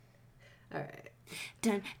All right.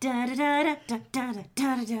 Dun da da da da da da da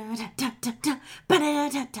da da da da da ba da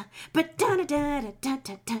da da ba da da da da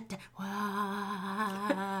da da da.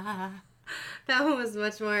 Wow. That one was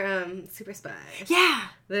much more Super Spy. Yeah.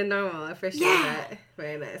 Than normal. I appreciate that.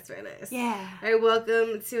 Very nice, very nice. Yeah. All right,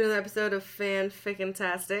 welcome to another episode of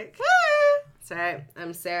Fanfickentastic. Woo! That's right.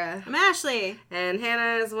 I'm Sarah. I'm Ashley. And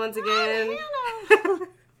Hannah is once again. Hannah.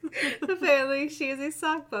 Apparently, she is a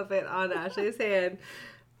sock puppet on Ashley's hand.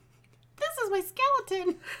 This is my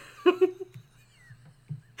skeleton.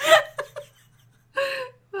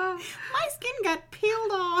 My skin got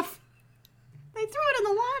peeled off. They threw it in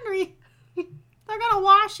the laundry. They're gonna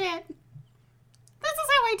wash it. This is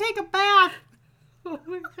how I take a bath. Oh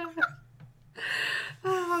my god.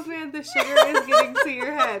 Oh man, the sugar is getting to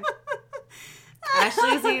your head.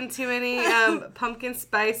 Ashley's eating too many pumpkin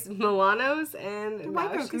spice Milanos and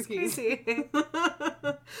White now girl she's cookies. crazy.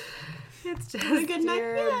 It's just a good night,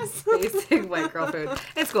 your yes. basic white girl food.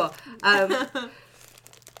 It's cool.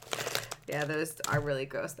 Yeah, those are really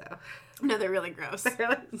gross though. No, they're really gross. They're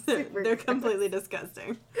like super They're gross. completely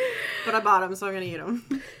disgusting. But I bought them, so I'm gonna eat them.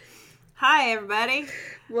 Hi, everybody.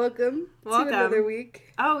 Welcome to Welcome. another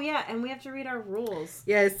week. Oh, yeah, and we have to read our rules.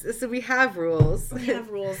 Yes, so we have rules. We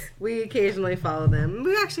have rules. We occasionally follow them.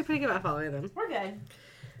 We're actually pretty good at following them. We're good.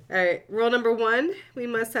 All right, rule number 1, we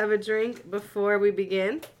must have a drink before we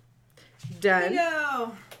begin. Done.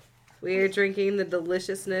 Go. We are drinking the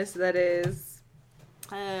deliciousness that is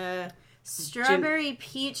Strawberry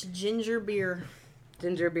peach ginger beer.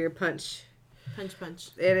 ginger beer punch. Punch.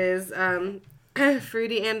 It is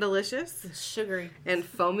fruity and delicious It's sugary. and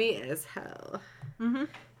foamy as hell. Mm-hmm.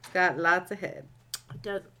 It's got lots of head.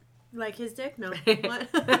 Does like his dick? No.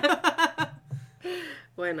 What?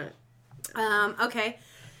 Why not? Okay.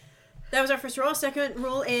 That was our first rule. Second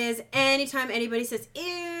rule is anytime anybody says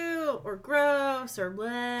ew or gross or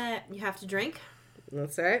blah, you have to drink.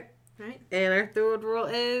 That's right. Right? And our third rule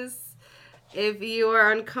is if you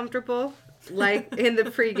are uncomfortable, like in the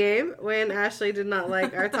pregame when Ashley did not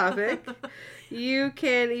like our topic, you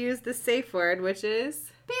can use the safe word, which is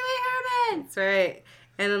Pee-wee Herman! that's right.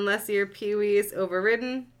 And unless your Pee-wee is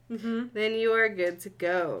overridden, Mm-hmm. then you are good to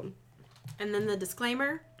go. And then the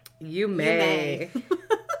disclaimer. You may.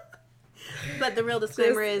 But the real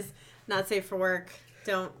disclaimer is not safe for work.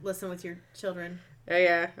 Don't listen with your children. Oh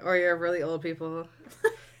yeah, or you're really old people.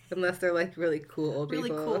 Unless they're like really cool old Really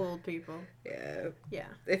people. cool old people. Yeah. Yeah.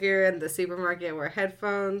 If you're in the supermarket, wear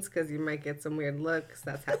headphones because you might get some weird looks.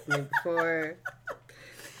 That's happened to me before.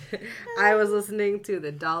 I was listening to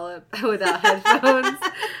The Dollop without headphones,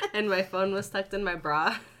 and my phone was tucked in my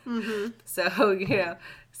bra. Mm-hmm. So,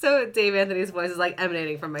 so Dave Anthony's voice is like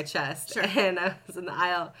emanating from my chest. Sure. And I was in the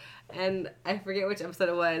aisle, and I forget which episode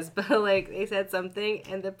it was, but like they said something,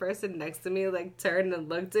 and the person next to me like turned and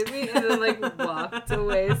looked at me, and then like walked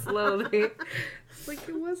away slowly. Like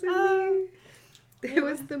it wasn't me. It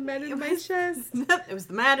was the men in my chest. It was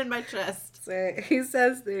the man in my chest. So he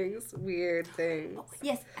says things, weird things. Oh,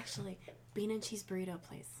 yes, actually. Bean and cheese burrito,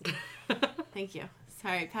 please. Thank you.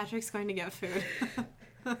 Sorry, Patrick's going to get food.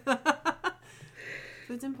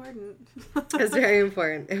 Food's important. It's very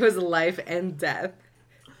important. It was life and death.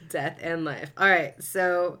 Death and life. All right,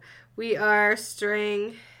 so we are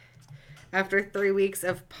straying after 3 weeks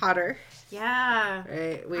of Potter. Yeah.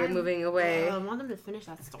 Right, we are moving away. I want them to finish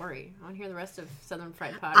that story. I want to hear the rest of Southern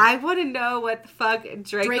Fried Potter. I want to know what the fuck Draco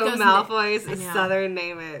Draco's Malfoy's I know. southern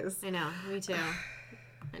name is. I know. Me too.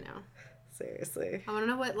 I know. Seriously. I want to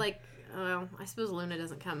know what, I suppose Luna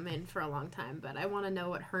doesn't come in for a long time, but I want to know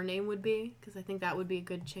what her name would be, because I think that would be a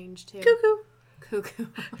good change, too. Cuckoo. Cuckoo.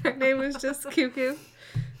 Her name was just Cuckoo.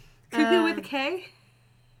 Cuckoo with a K?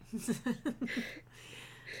 She's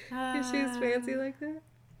fancy like that?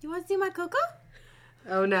 You want to see my cuckoo?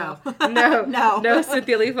 Oh, no. No. No,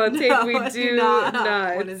 Cynthia Lee Fontaine. No, we I do not.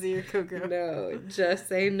 want to see your cuckoo. No, just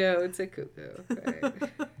say no to Cuckoo. Right.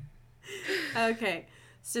 Okay,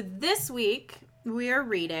 so this week we are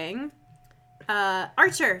reading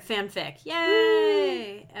Archer fanfic.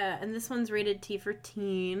 Yay! And this one's rated T for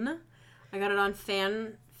teen. I got it on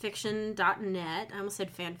fanfiction.net. I almost said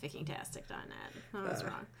fanfickingtastic.net. I was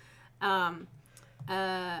wrong.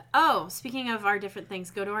 Speaking of our different things,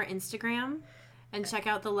 go to our Instagram and check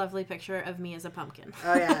out the lovely picture of me as a pumpkin.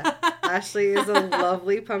 Oh, yeah. Ashley is a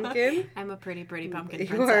lovely pumpkin. I'm a pretty pumpkin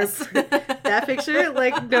You are princess. that picture,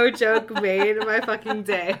 like, no joke, made my fucking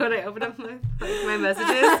day when I opened up my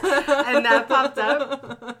messages and that popped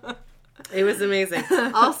up. It was amazing.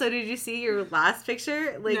 Also, did you see your last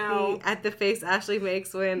picture? Like, No. at the face Ashley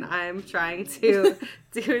makes when I'm trying to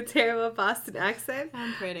do a terrible Boston accent?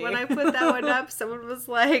 I'm pretty. When I put that one up, someone was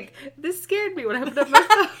like, this scared me when I put up my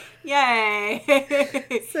phone.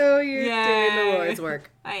 Yay! So you're doing the Yay. Lord's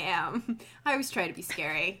work. I am. I always try to be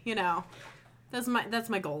scary, you know. That's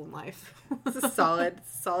my goal in life. It's a solid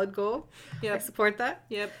goal. I Yep. support that.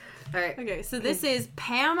 Yep. All right. Okay, so this is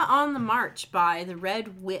Pam on the March by the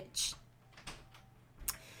Red Witch.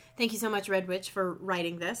 Thank you so much, Red Witch, for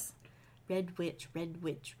writing this. Red Witch, Red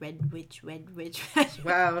Witch, Red Witch, Red Witch.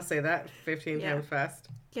 Wow, I'll say that 15 Yeah. times fast.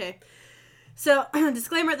 Okay. So,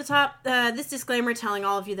 disclaimer at the top. This disclaimer telling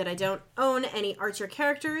all of you that I don't own any Archer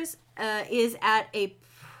characters is at a...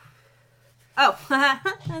 Oh,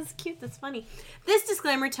 that's cute. That's funny. This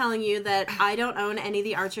disclaimer telling you that I don't own any of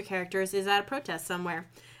the Archer characters is at a protest somewhere.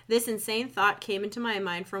 This insane thought came into my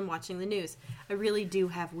mind from watching the news. I really do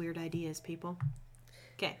have weird ideas, people.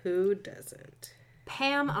 Okay. Who doesn't?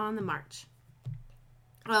 Pam on the March.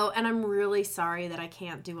 Oh, and I'm really sorry that I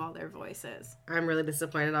can't do all their voices. I'm really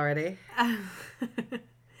disappointed already. I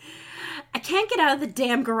can't get out of the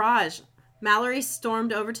damn garage. Mallory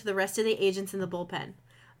stormed over to the rest of the agents in the bullpen.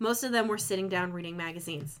 Most of them were sitting down reading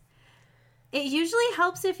magazines. It usually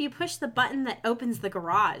helps if you push the button that opens the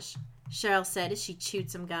garage, Cheryl said as she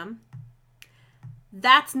chewed some gum.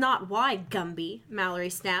 That's not why, Gumby, Mallory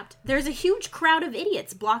snapped. There's a huge crowd of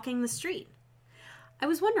idiots blocking the street. I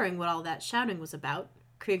was wondering what all that shouting was about,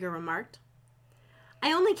 Krieger remarked.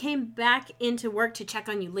 I only came back into work to check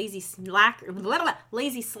on you lazy slackers,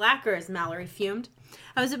 Mallory fumed.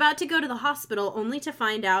 I was about to go to the hospital only to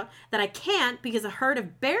find out that I can't because a herd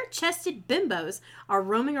of bare-chested bimbos are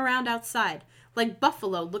roaming around outside, like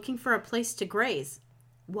buffalo looking for a place to graze.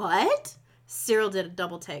 What? Cyril did a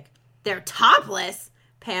double take. They're topless,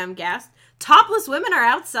 Pam gasped. Topless women are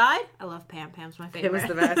outside? I love Pam. Pam's my favorite. Pam is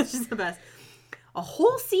the best. She's the best. A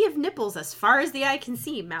whole sea of nipples as far as the eye can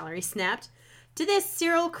see, Mallory snapped. To this,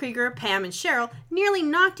 Cyril, Krieger, Pam, and Cheryl nearly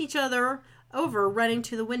knocked each other over running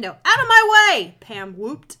to the window. Out of my way, Pam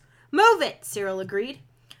whooped. Move it, Cyril agreed.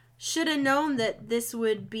 Should have known that this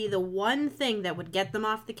would be the one thing that would get them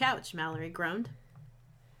off the couch, Mallory groaned.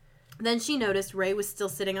 Then she noticed Ray was still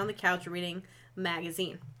sitting on the couch reading a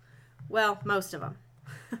magazine. Well, most of them.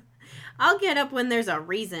 I'll get up when there's a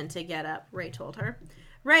reason to get up, Ray told her.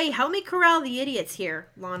 Ray, help me corral the idiots here,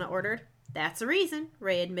 Lana ordered. That's a reason,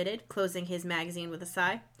 Ray admitted, closing his magazine with a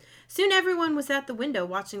sigh. Soon everyone was at the window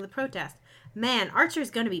watching the protest. Man,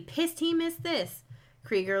 Archer's gonna be pissed he missed this.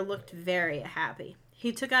 Krieger looked very happy.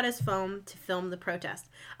 He took out his phone to film the protest.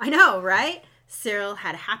 I know, right? Cyril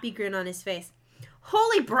had a happy grin on his face.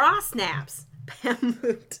 Holy bra snaps! Pam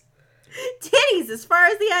moved. Titties as far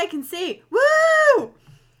as the eye can see. Woo!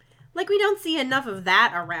 Like we don't see enough of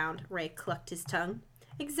that around, Ray clucked his tongue.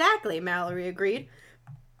 Exactly, Mallory agreed.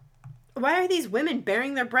 Why are these women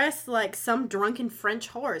baring their breasts like some drunken French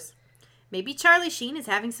whores? Maybe Charlie Sheen is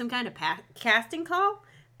having some kind of casting call?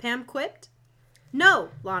 Pam quipped. No,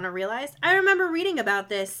 Lana realized. I remember reading about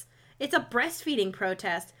this. It's a breastfeeding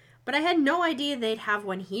protest, but I had no idea they'd have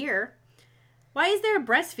one here. Why is there a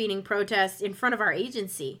breastfeeding protest in front of our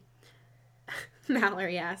agency?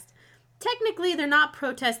 Mallory asked. Technically, they're not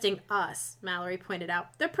protesting us, Mallory pointed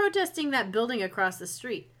out. They're protesting that building across the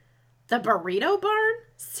street. The burrito barn?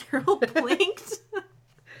 Cyril blinked.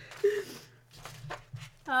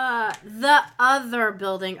 The other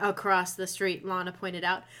building across the street, Lana pointed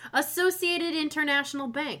out. Associated International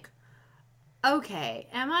Bank. Okay,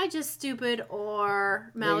 am I just stupid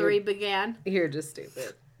or... Mallory began. You're just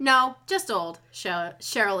stupid. No, just old,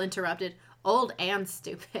 Cheryl interrupted. Old and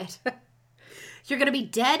stupid. You're gonna be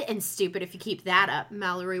dead and stupid if you keep that up,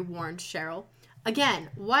 Mallory warned Cheryl. Again,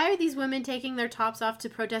 why are these women taking their tops off to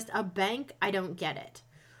protest a bank? I don't get it.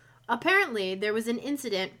 Apparently, there was an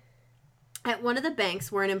incident at one of the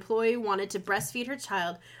banks where an employee wanted to breastfeed her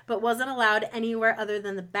child but wasn't allowed anywhere other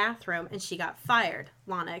than the bathroom and she got fired,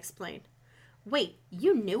 Lana explained. Wait,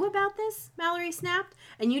 you knew about this? Mallory snapped.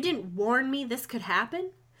 And you didn't warn me this could happen?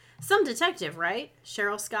 Some detective, right?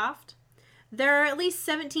 Cheryl scoffed. There are at least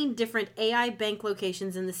 17 different AI bank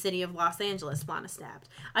locations in the city of Los Angeles, Lana snapped.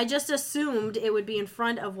 I just assumed it would be in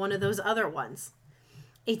front of one of those other ones.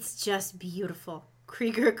 It's just beautiful.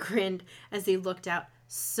 Krieger grinned as he looked out.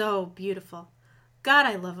 So beautiful. God,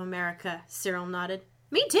 I love America, Cyril nodded.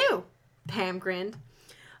 Me too, Pam grinned.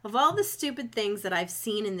 Of all the stupid things that I've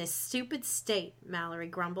seen in this stupid state, Mallory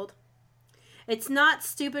grumbled. It's not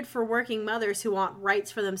stupid for working mothers who want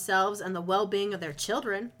rights for themselves and the well-being of their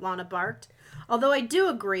children, Lana barked. Although I do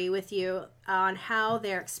agree with you on how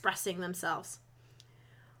they're expressing themselves.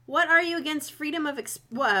 What are you against freedom of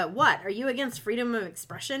what? Are you against freedom of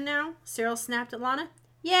expression now? Cyril snapped at Lana.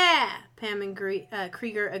 Yeah, Pam and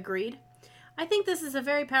Krieger agreed. I think this is a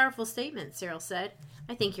very powerful statement, Cyril said.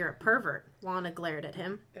 I think you're a pervert. Lana glared at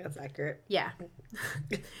him. That's accurate. Yeah.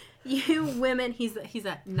 You women, he's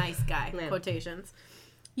a nice guy, Man. quotations.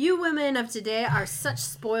 You women of today are such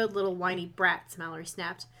spoiled little whiny brats, Mallory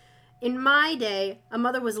snapped. In my day, a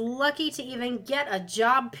mother was lucky to even get a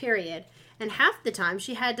job, period. And half the time,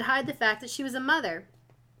 she had to hide the fact that she was a mother.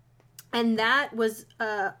 And that was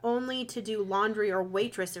only to do laundry or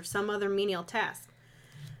waitress or some other menial task.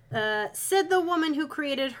 Said the woman who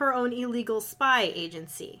created her own illegal spy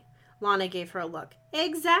agency. Lana gave her a look.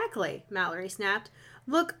 Exactly, Mallory snapped.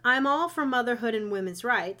 Look, I'm all for motherhood and women's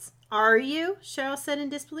rights. Are you? Cheryl said in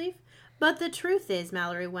disbelief. But the truth is,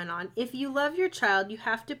 Mallory went on, if you love your child, you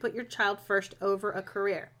have to put your child first over a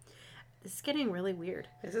career. This is getting really weird.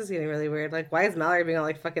 This is getting really weird. Like, why is Mallory being all,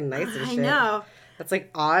 like, fucking nice and shit? I know. That's,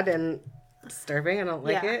 like, odd and disturbing. I don't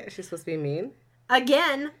like Yeah. it. She's supposed to be mean.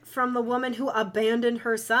 Again, from the woman who abandoned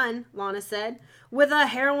her son, Lana said, with a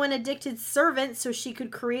heroin-addicted servant so she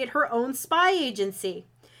could create her own spy agency.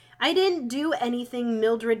 I didn't do anything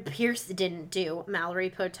Mildred Pierce didn't do,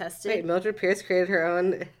 Mallory protested. Wait, Mildred Pierce created her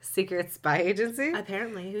own secret spy agency?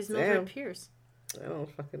 Apparently. Who's Mildred Pierce? I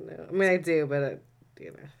don't fucking know. I mean, I do, but,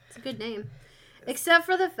 you know. It's a good name. Except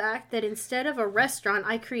for the fact that instead of a restaurant,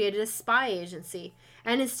 I created a spy agency.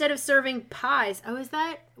 And instead of serving pies... Oh, is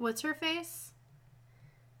that... What's her face?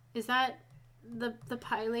 Is that the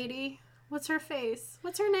pie lady? What's her face?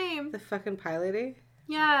 What's her name? The fucking pie lady?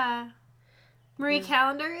 Yeah. Marie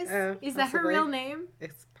Callender? Is that her possibly. real name?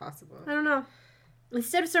 It's possible. I don't know.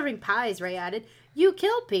 Instead of serving pies, Ray added, you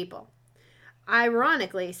killed people.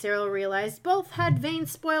 Ironically, Cyril realized both had vain,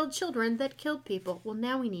 spoiled children that killed people. Well,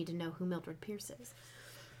 now we need to know who Mildred Pierce is.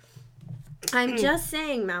 I'm just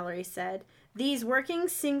saying, Mallory said. These working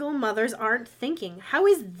single mothers aren't thinking. How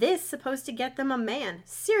is this supposed to get them a man?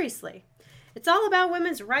 Seriously. It's all about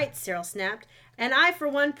women's rights, Cyril snapped. And I, for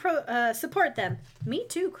one, support them. Me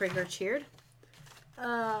too, Krieger cheered.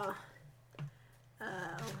 I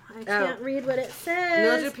can't read what it says.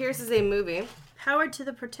 Mildred Pierce is a movie. Howard to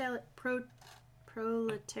the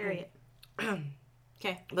proletariat.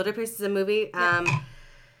 Okay. Mildred Pierce is a movie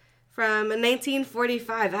from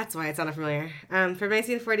 1945. That's why it sounded familiar. From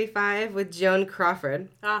 1945 with Joan Crawford.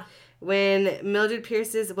 When Mildred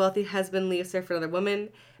Pierce's wealthy husband leaves her for another woman,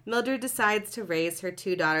 Mildred decides to raise her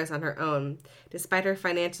two daughters on her own. Despite her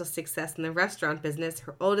financial success in the restaurant business,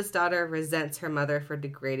 her oldest daughter resents her mother for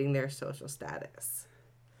degrading their social status.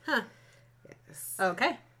 Huh. Yes.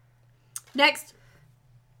 Okay. Next.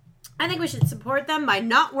 I think we should support them by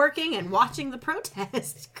not working and watching the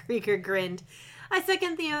protest. Krieger grinned. I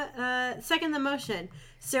second the motion.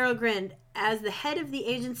 Cyril grinned. As the head of the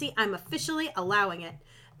agency, I'm officially allowing it.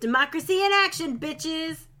 Democracy in action,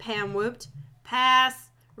 bitches! Pam whooped. Pass,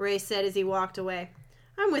 Ray said as he walked away.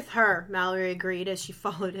 I'm with her, Mallory agreed as she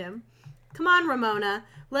followed him. Come on, Ramona.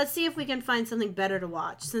 Let's see if we can find something better to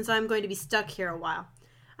watch, since I'm going to be stuck here a while.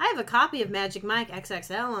 I have a copy of Magic Mike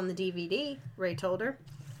XXL on the DVD, Ray told her.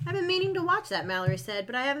 I've been meaning to watch that, Mallory said,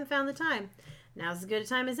 but I haven't found the time. Now's as good a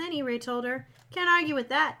time as any, Ray told her. Can't argue with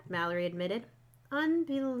that, Mallory admitted.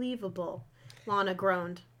 Unbelievable, Lana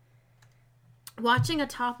groaned. Watching a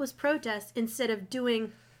topless protest instead of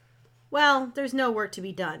doing... Well, there's no work to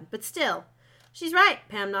be done, but still. She's right,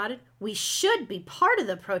 Pam nodded. We should be part of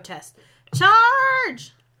the protest.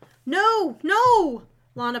 Charge! No, no!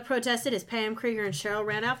 Lana protested as Pam, Krieger, and Cheryl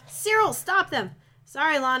ran out. Cyril, stop them!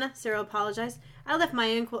 Sorry, Lana, Cyril apologized. I left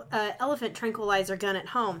my elephant tranquilizer gun at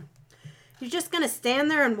home. You're just gonna stand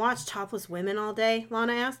there and watch topless women all day?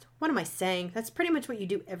 Lana asked. What am I saying? That's pretty much what you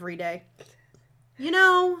do every day. You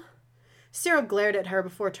know... Cyril glared at her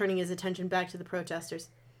before turning his attention back to the protesters.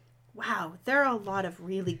 Wow, there are a lot of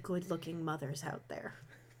really good-looking mothers out there.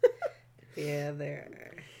 Yeah, there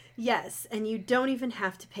are. Yes, and you don't even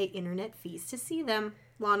have to pay internet fees to see them,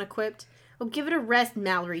 Lana quipped. Oh, give it a rest,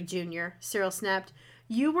 Mallory Jr., Cyril snapped.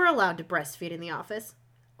 You were allowed to breastfeed in the office.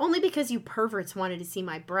 Only because you perverts wanted to see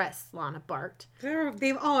my breasts, Lana barked.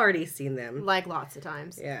 They've already seen them. Like lots of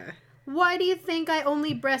times. Yeah. Why do you think I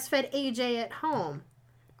only breastfed AJ at home?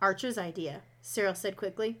 Archer's idea, Cyril said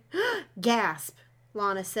quickly. Gasp,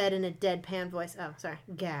 Lana said in a deadpan voice. Oh, sorry.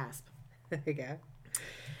 Gasp. Yeah.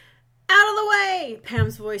 Out of the way!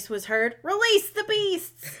 Pam's voice was heard. Release the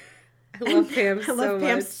beasts! I love Pam so much. I love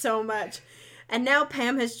Pam so much. And now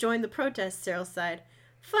Pam has joined the protest, Cyril sighed.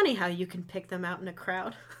 Funny how you can pick them out in a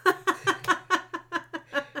crowd.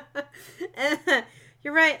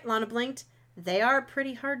 You're right, Lana blinked. They are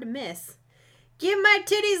pretty hard to miss. Give my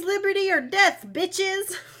titties liberty or death,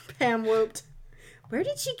 bitches! Pam whooped. Where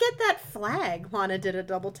did she get that flag? Lana did a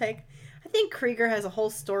double take. I think Krieger has a whole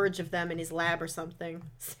storage of them in his lab or something.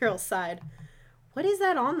 Cyril sighed. What is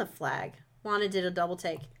that on the flag? Lana did a double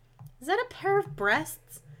take. Is that a pair of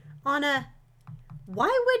breasts? On a...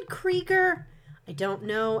 Why would Krieger? I don't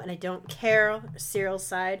know, and I don't care, Cyril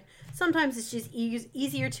sighed. Sometimes it's just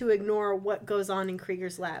easier to ignore what goes on in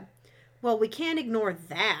Krieger's lab. Well, we can't ignore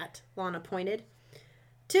that, Lana pointed.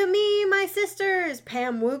 To me, my sisters,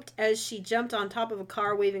 Pam whooped as she jumped on top of a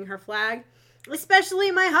car waving her flag.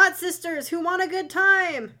 Especially my hot sisters who want a good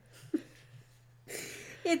time.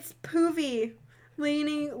 It's Poovy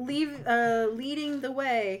leading the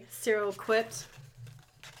way, Cyril quipped.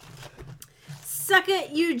 Suck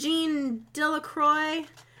it, Eugene Delacroix.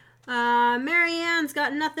 Marianne's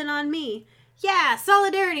got nothing on me. Yeah,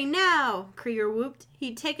 solidarity now, Krieger whooped.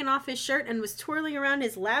 He'd taken off his shirt and was twirling around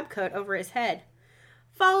his lab coat over his head.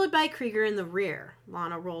 Followed by Krieger in the rear.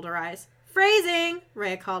 Lana rolled her eyes. Phrasing,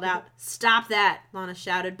 Ray called out. Stop that, Lana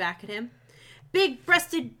shouted back at him.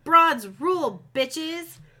 Big-breasted broads rule,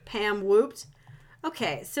 bitches, Pam whooped.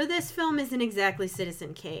 Okay, so this film isn't exactly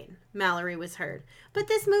Citizen Kane, Mallory was heard. But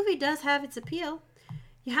this movie does have its appeal.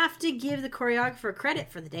 You have to give the choreographer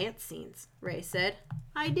credit for the dance scenes, Ray said.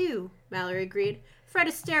 I do, Mallory agreed. Fred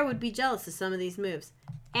Astaire would be jealous of some of these moves.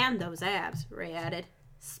 And those abs, Ray added.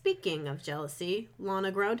 Speaking of jealousy,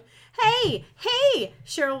 Lana groaned. Hey!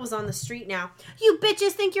 Cheryl was on the street now. You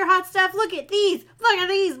bitches think you're hot stuff? Look at these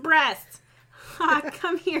breasts!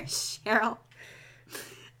 Come here, Cheryl.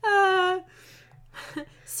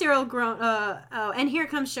 Cyril groaned. And here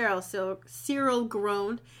comes Cheryl. So Cyril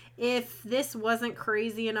groaned. If this wasn't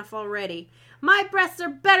crazy enough already. My breasts are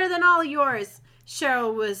better than all yours,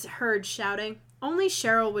 Cheryl was heard shouting. Only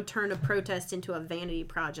Cheryl would turn a protest into a vanity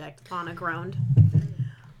project, Lana groaned.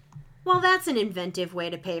 Well, that's an inventive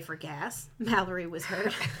way to pay for gas, Mallory was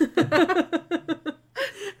heard.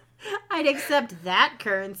 I'd accept that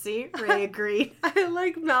currency, Ray agreed. I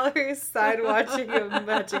like Mallory's side watching of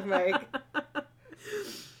Magic Mike.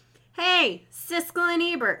 Hey, Siskel and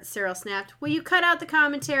Ebert, Cyril snapped. Will you cut out the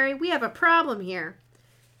commentary? We have a problem here.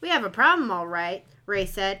 We have a problem, all right, Ray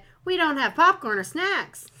said. We don't have popcorn or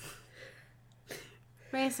snacks.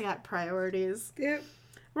 Ray's got priorities. Yep.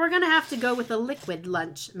 We're going to have to go with a liquid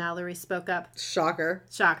lunch, Mallory spoke up.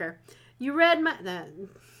 Shocker. You read my...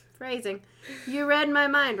 phrasing. You read my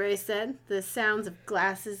mind, Ray said. The sounds of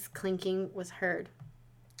glasses clinking was heard.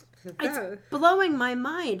 It's blowing my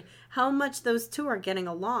mind how much those two are getting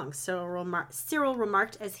along, Cyril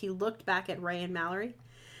remarked as he looked back at Ray and Mallory.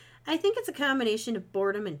 I think it's a combination of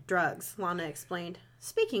boredom and drugs, Lana explained.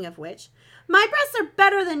 Speaking of which, my breasts are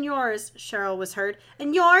better than yours, Cheryl was heard.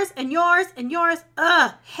 And yours, and yours, and yours.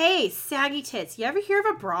 Ugh, hey, saggy tits. You ever hear of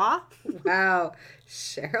a bra? Wow.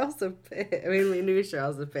 Cheryl's a bitch. I mean, we knew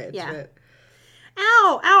Cheryl's a bitch. Yeah. But...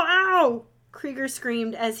 Ow, ow, ow, Krieger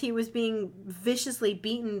screamed as he was being viciously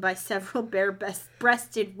beaten by several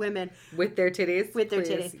bare-breasted women. With their titties? With their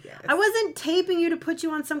Please. titties. Yes. I wasn't taping you to put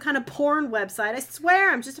you on some kind of porn website. I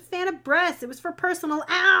swear, I'm just a fan of breasts. It was for personal...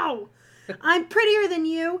 Ow! I'm prettier than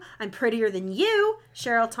you. I'm prettier than you,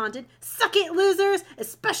 Cheryl taunted. Suck it, losers.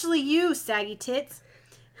 Especially you, saggy tits.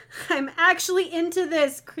 I'm actually into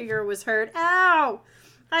this, Krieger was heard. Ow!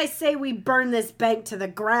 I say we burn this bank to the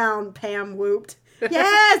ground, Pam whooped.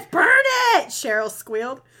 Yes, burn it, Cheryl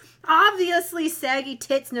squealed. Obviously, saggy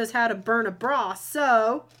tits knows how to burn a bra,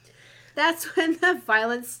 so... That's when the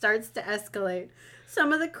violence starts to escalate.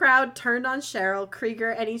 Some of the crowd turned on Cheryl,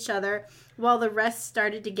 Krieger, and each other, while the rest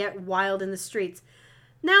started to get wild in the streets.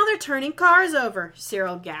 Now they're turning cars over,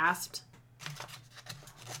 Cyril gasped.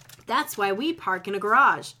 That's why we park in a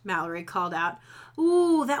garage, Mallory called out.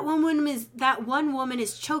 Ooh, that one woman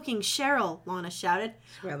is choking Cheryl, Lana shouted.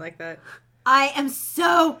 I like that. I am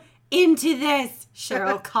so into this,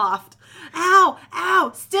 Cheryl coughed. Ow,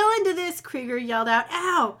 ow, still into this, Krieger yelled out.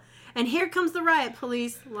 Ow. And here comes the riot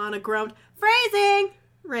police, Lana groaned. Phrasing,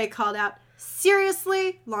 Ray called out.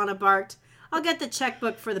 Seriously, Lana barked. I'll get the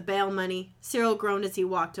checkbook for the bail money, Cyril groaned as he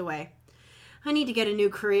walked away. I need to get a new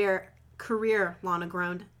career, Lana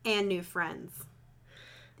groaned, and new friends.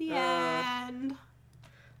 The end.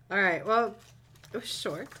 All right, well, it was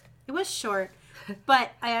short. It was short,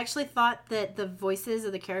 but I actually thought that the voices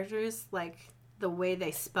of the characters, like the way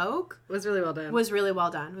they spoke, was really well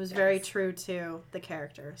done. It was very true to the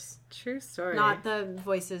characters. True story. Not the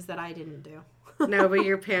voices that I didn't do. No, but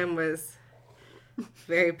your Pam was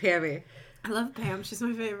very Pammy. I love Pam. She's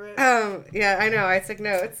my favorite. Yeah, I know. I took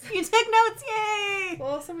notes. You took notes? Yay!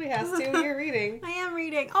 Well, somebody has to. You're reading. I am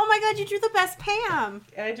reading. Oh my god, you drew the best Pam.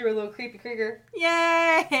 And I drew a little creepy Krieger.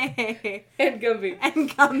 Yay! And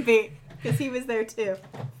Gumby. Because he was there too,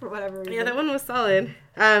 for whatever reason. Yeah, that one was solid.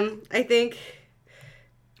 I think...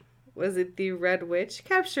 Was it the Red Witch?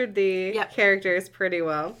 Captured the characters pretty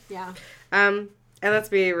well. Yeah. And let's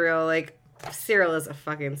be real, like, Cyril is a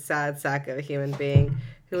fucking sad sack of a human being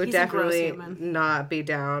who would He's a gross definitely human. not be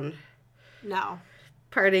down No.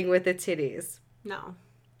 partying with the titties. No.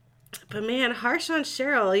 But man, harsh on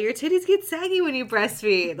Cheryl. Your titties get saggy when you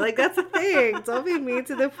breastfeed. Like, that's a thing. Don't be mean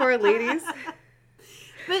to the poor ladies.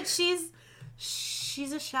 But she's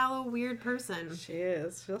a shallow, weird person. She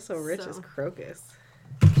is. She's also rich So. as crocus.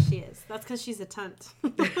 She is. That's because she's a tunt.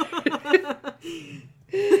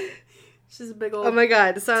 She's a big old... Oh my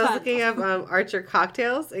god. So I was Tunt. looking up Archer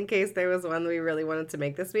cocktails in case there was one that we really wanted to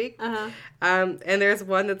make this week. Uh-huh. And there's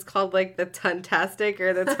one that's called like the Tuntastic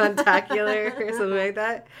or the Tuntacular or something like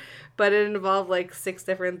that. But it involved like 6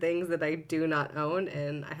 different things that I do not own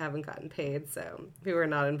and I haven't gotten paid. So we were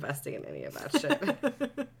not investing in any of that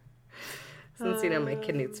shit. Since, my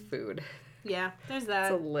kid needs food. Yeah, there's It's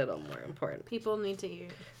that. a little more important. People need to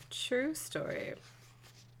eat. True story.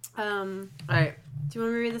 Do All right. you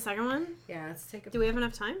want me to read the second one? Yeah, let's take a... Do we have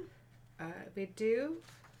enough time? We do.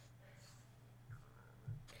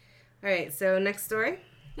 All right, so next story.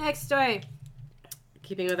 Next story.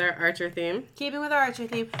 Keeping with our Archer theme. Keeping with our Archer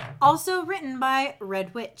theme. Also written by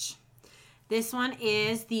Red Witch. This one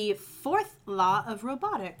is the 4th law of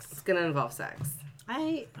robotics. It's going to involve sex.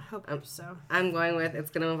 I hope so. I'm going with it's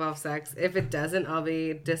going to involve sex. If it doesn't, I'll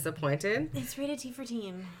be disappointed. It's rated T for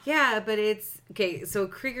teen. Yeah, but it's... Okay, so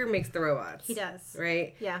Krieger makes the robots. He does.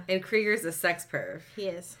 Right? Yeah. And Krieger's a sex perv. He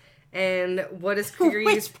is. And what does Krieger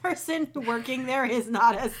use... Which person working there is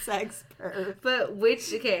not a sex perv? But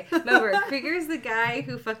which... Okay, remember, Krieger's the guy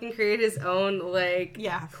who fucking created his own, like...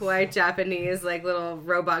 Yeah. Kawaii Japanese, like, little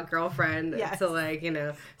robot girlfriend. Yes. To, like, So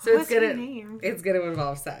What it's was her gonna... name? It's gonna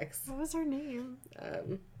involve sex. What was her name?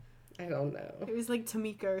 I don't know. It was like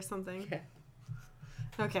Tamika or something. Yeah.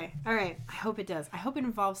 Okay. All right. I hope it does. I hope it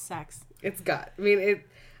involves sex. It's got. I mean,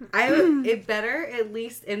 it better at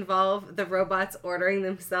least involve the robots ordering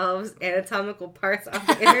themselves anatomical parts off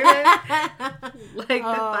the internet, like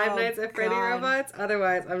the Five Nights at Freddy God. robots.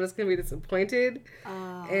 Otherwise, I'm just gonna be disappointed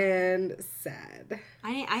and sad.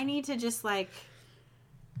 I need to just like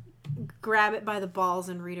grab it by the balls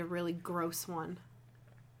and read a really gross one.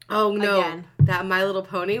 Oh no, Again. that My Little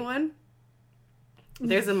Pony one.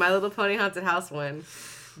 There's a My Little Pony Haunted House one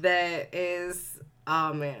that is.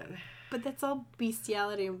 Oh man. But that's all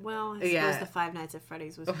bestiality. Well, I suppose Yeah. the Five Nights at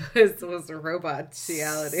Freddy's was It was a robot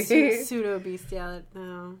bestiality. pseudo bestiality.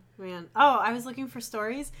 No, man. Oh, I was looking for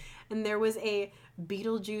stories, and there was a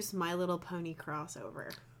Beetlejuice My Little Pony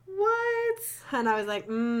crossover. What? And I was like,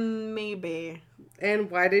 maybe.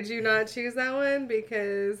 And why did you not choose that one?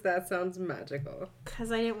 Because that sounds magical.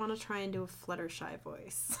 Because I didn't want to try and do a Fluttershy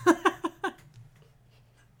voice.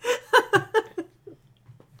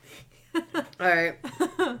 All right.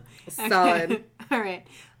 Solid. Okay. All right.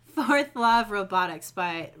 4th Law of Robotics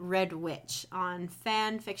by Red Witch on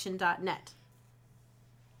fanfiction.net.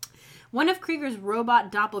 One of Krieger's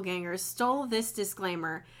robot doppelgangers stole this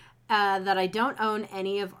disclaimer that I don't own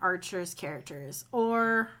any of Archer's characters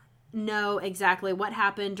or know exactly what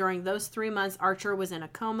happened during those 3 months Archer was in a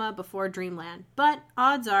coma before Dreamland, but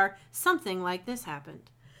odds are something like this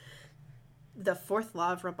happened. The 4th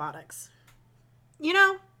Law of Robotics.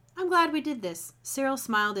 I'm glad we did this. Cyril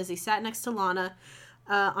smiled as he sat next to Lana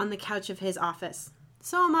on the couch of his office.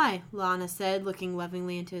 So am I, Lana said, looking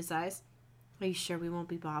lovingly into his eyes. Are you sure we won't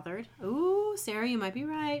be bothered? Ooh, Sarah, you might be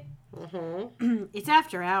right. Mm-hmm. It's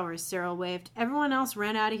after hours, Cyril waved. Everyone else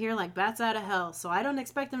ran out of here like bats out of hell, so I don't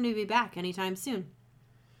expect them to be back anytime soon.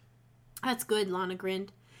 That's good, Lana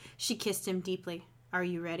grinned. She kissed him deeply. Are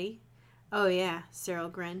you ready? Oh yeah, Cyril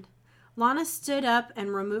grinned. Lana stood up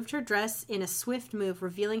and removed her dress in a swift move,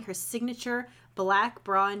 revealing her signature black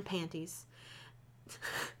bra and panties.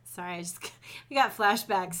 Sorry, I got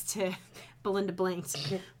flashbacks to Belinda Blinked.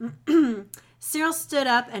 Cyril stood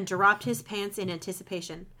up and dropped his pants in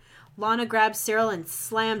anticipation. Lana grabbed Cyril and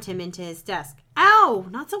slammed him into his desk. Ow!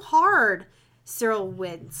 Not so hard! Cyril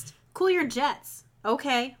winced. Cool your jets.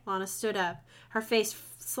 Okay, Lana stood up. Her face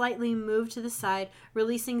slightly moved to the side,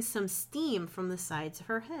 releasing some steam from the sides of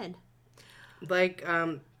her head. Like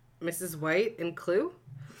Mrs. White in Clue?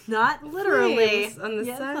 Not literally. Flames on the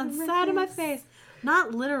Yes, side on of the my side of my face. face.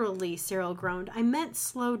 Not literally, Cyril groaned. I meant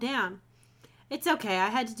slow down. It's okay, I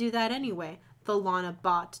had to do that anyway, the Lana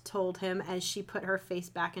bot told him as she put her face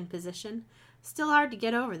back in position. Still hard to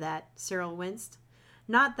get over that, Cyril winced.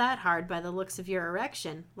 Not that hard by the looks of your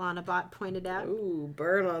erection, Lana bot pointed out. Ooh,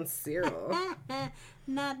 burn on Cyril.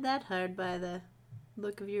 Not that hard by the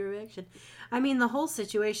look of your erection. I mean, the whole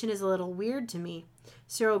situation is a little weird to me,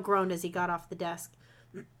 Cyril groaned as he got off the desk.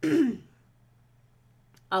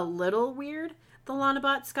 A little weird? The Lana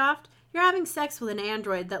bot scoffed. You're having sex with an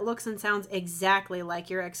android that looks and sounds exactly like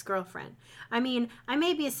your ex-girlfriend. I mean, I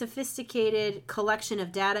may be a sophisticated collection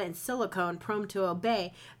of data and silicone prone to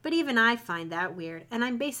obey, but even I find that weird, and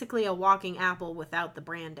I'm basically a walking apple without the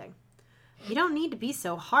branding. You don't need to be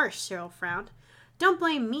so harsh, Cyril frowned. Don't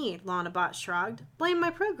blame me, Lana Bot shrugged. Blame my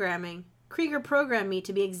programming. Krieger programmed me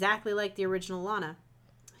to be exactly like the original Lana.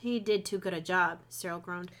 He did too good a job, Cyril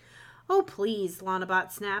groaned. Oh, please,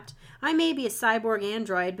 Lanabot snapped. I may be a cyborg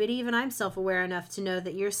android, but even I'm self-aware enough to know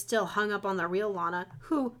that you're still hung up on the real Lana,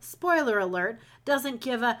 who, spoiler alert, doesn't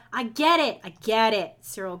give a, I get it,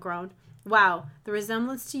 Cyril groaned. Wow, the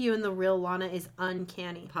resemblance to you and the real Lana is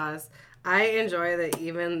uncanny. Pause. I enjoy that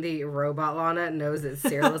even the robot Lana knows that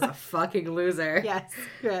Cyril is a fucking loser. Yes.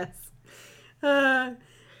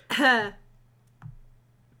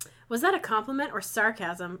 Was that a compliment or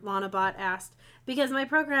sarcasm? Lanabot asked. Because my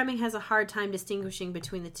programming has a hard time distinguishing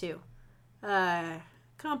between the two.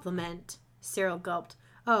 Compliment, Cyril gulped.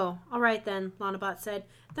 Oh, all right then, Lanabot said.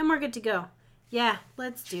 Then we're good to go. Yeah,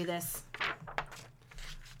 let's do this.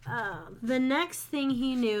 The next thing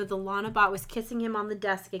he knew, the Lanabot was kissing him on the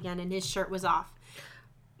desk again and his shirt was off.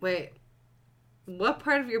 Wait, what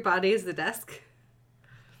part of your body is the desk?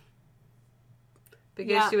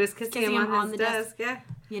 Because she was kissing him on his desk. Yeah.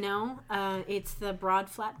 You know, it's the broad,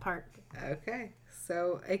 flat part. Okay.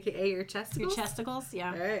 So, aka your chesticles? Your chesticles,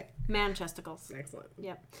 yeah. All right. Man chesticles. Excellent.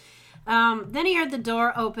 Yep. Then he heard the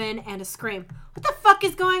door open and a scream. What the fuck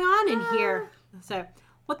is going on in here? So,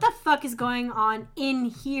 what the fuck is going on in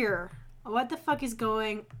here? What the fuck is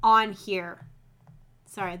going on here?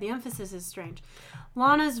 Sorry, the emphasis is strange.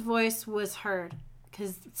 Lana's voice was heard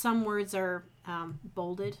because some words are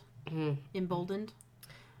bolded, emboldened.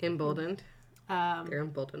 Emboldened. They're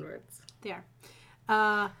emboldened words. They are.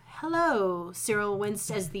 Hello, Cyril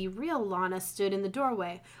winced as the real Lana stood in the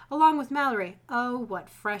doorway, along with Mallory. Oh, what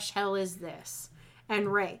fresh hell is this?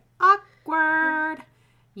 And Ray. Awkward.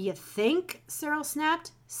 You think? Cyril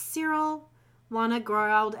snapped. Cyril, Lana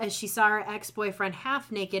growled as she saw her ex-boyfriend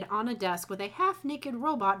half-naked on a desk with a half-naked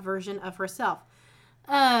robot version of herself.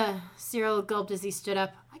 Cyril gulped as he stood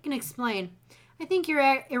up. I can explain. I think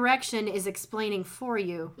your erection is explaining for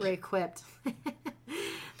you, Ray quipped.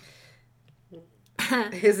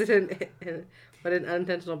 Is it an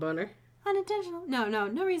unintentional boner? Unintentional?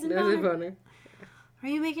 No reason. No, it's a boner. Are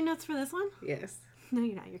you making notes for this one? Yes. No,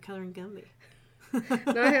 you're not. You're coloring Gumby.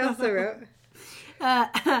 No, I also wrote.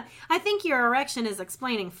 I think your erection is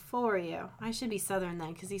explaining for you. I should be Southern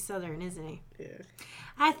then, because he's Southern, isn't he? Yeah.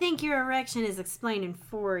 I think your erection is explaining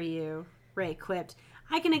for you, Ray quipped.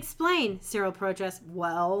 I can explain, Cyril protested.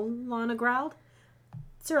 Well, Lana growled.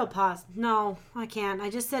 Cyril paused. No, I can't. I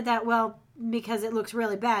just said that, well, because it looks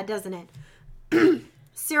really bad, doesn't it?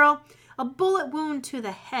 Cyril, a bullet wound to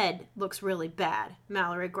the head looks really bad,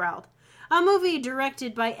 Mallory growled. A movie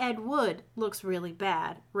directed by Ed Wood looks really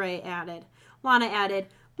bad, Ray added. Lana added,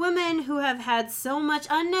 women who have had so much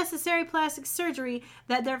unnecessary plastic surgery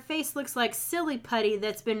that their face looks like silly putty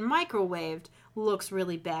that's been microwaved looks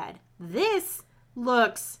really bad. This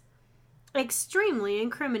looks extremely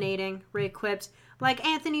incriminating, Ray quipped, like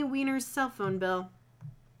Anthony Weiner's cell phone bill.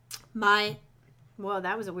 Whoa,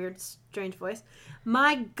 that was a weird, strange voice.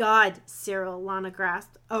 My God, Cyril, Lana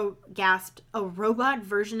gasped. A robot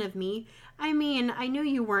version of me? I mean, I knew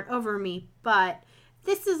you weren't over me, but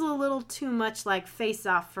this is a little too much like Face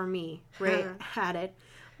Off for me, Ray added.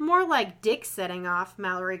 More like dick setting off,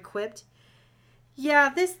 Mallory quipped. Yeah,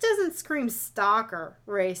 this doesn't scream stalker,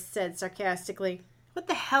 Ray said sarcastically. What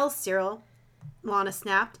the hell, Cyril? Lana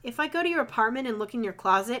snapped. If I go to your apartment and look in your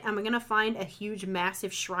closet, am I going to find a huge,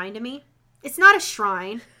 massive shrine to me? It's not a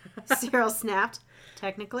shrine, Cyril snapped.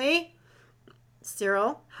 Technically.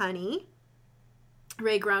 Cyril, honey.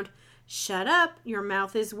 Ray groaned. Shut up. Your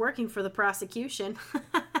mouth is working for the prosecution.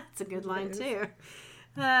 That's a good line, too.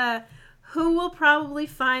 Who will probably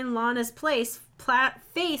find Lana's face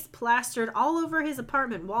plastered all over his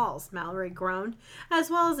apartment walls, Mallory groaned, as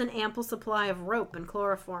well as an ample supply of rope and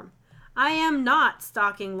chloroform. I am not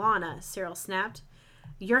stalking Lana, Cyril snapped.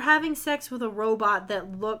 You're having sex with a robot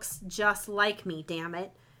that looks just like me, damn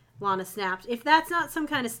it, Lana snapped. If that's not some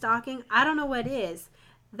kind of stalking, I don't know what is.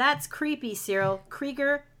 That's creepy, Cyril.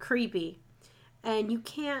 Krieger creepy. And you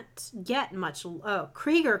can't get much... Oh,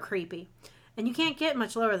 Krieger creepy. And you can't get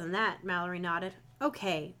much lower than that, Mallory nodded.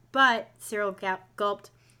 Okay, but, Cyril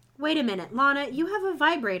gulped. Wait a minute, Lana, you have a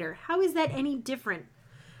vibrator. How is that any different?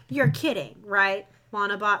 You're kidding, right?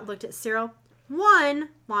 Lana Bot looked at Cyril. 1,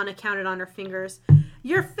 Lana counted on her fingers.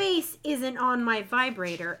 Your face isn't on my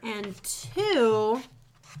vibrator. And 2...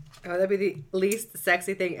 Oh, that'd be the least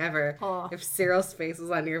sexy thing ever. Oh. If Cyril's face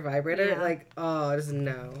was on your vibrator. Yeah. Like, oh, just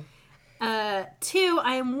no. 2,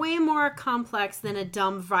 I am way more complex than a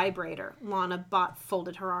dumb vibrator. Lana Bot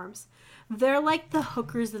folded her arms. They're like the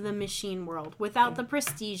hookers of the machine world, without the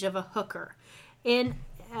prestige of a hooker. In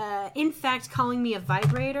fact, calling me a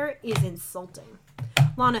vibrator is insulting.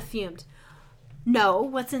 Lana fumed. No,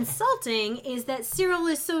 what's insulting is that Cyril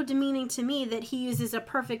is so demeaning to me that he uses a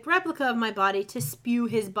perfect replica of my body to spew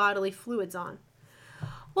his bodily fluids on.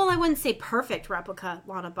 Well, I wouldn't say perfect replica,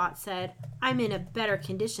 Lana Bot said. I'm in a better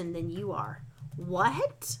condition than you are.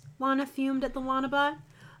 What? Lana fumed at the Lana Bot.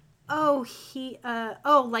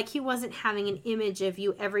 Like he wasn't having an image of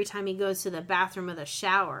you every time he goes to the bathroom or the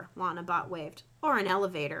shower, Lana Bot waved. Or an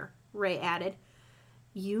elevator, Ray added.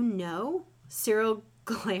 You know? Cyril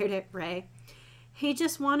glared at Ray. He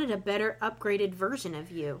just wanted a better upgraded version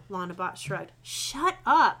of you, Lana Bot shrugged. Shut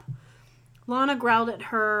up! Lana growled at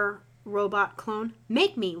her robot clone.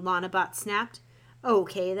 Make me, Lana Bot snapped.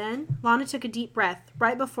 Okay then. Lana took a deep breath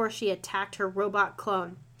right before she attacked her robot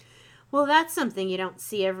clone. Well, that's something you don't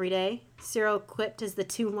see every day, Cyril quipped as the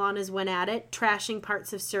two Lanas went at it, trashing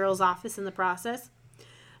parts of Cyril's office in the process.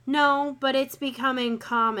 No, but it's becoming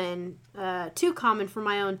common, too common for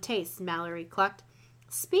my own taste, Mallory clucked.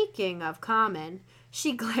 Speaking of common,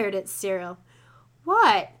 she glared at Cyril.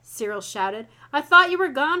 What? Cyril shouted. I thought you were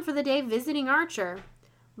gone for the day visiting Archer.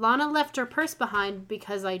 Lana left her purse behind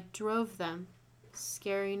because I drove them.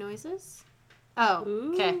 Scary noises? Oh,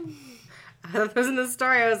 okay. I thought that was in the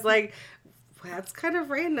story. I was like, that's kind of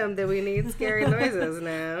random that we need scary noises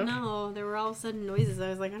now. No, there were all of a sudden noises. I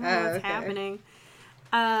was like, I don't know what's happening.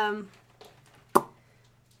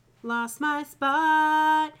 Lost my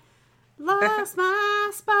spot. Lost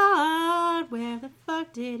my spot. Where the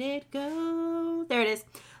fuck did it go? There it is.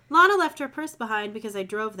 Lana left her purse behind because I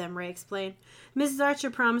drove them, Ray explained. Mrs.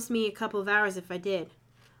 Archer promised me a couple of hours if I did.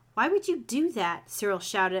 Why would you do that? Cyril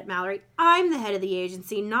shouted at Mallory. I'm the head of the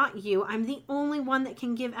agency, not you. I'm the only one that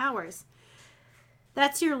can give hours.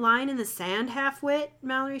 That's your line in the sand, half-wit?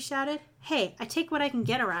 Mallory shouted. Hey, I take what I can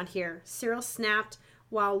get around here. Cyril snapped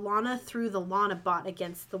while Lana threw the Lana Bot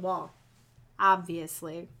against the wall.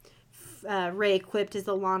 Obviously. Ray quipped as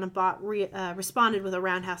the Lana Bot responded with a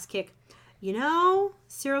roundhouse kick. You know,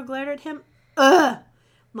 Cyril glared at him. Ugh!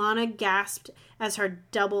 Lana gasped as her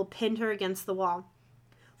double pinned her against the wall.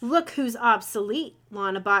 Look who's obsolete,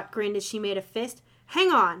 Lana Bot grinned as she made a fist. Hang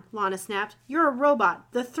on, Lana snapped. You're a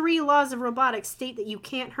robot. The 3 laws of robotics state that you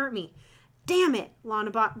can't hurt me. Damn it, Lana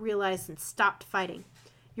Bot realized and stopped fighting.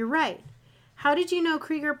 You're right. How did you know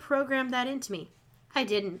Krieger programmed that into me? I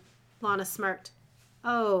didn't, Lana smirked.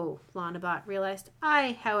 Oh, Lana Bot realized.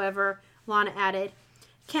 I, however, Lana added,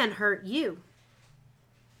 can hurt you.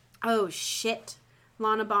 Oh, shit,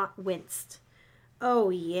 Lana Bot winced.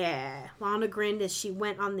 Oh, yeah. Lana grinned as she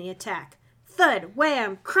went on the attack. Thud,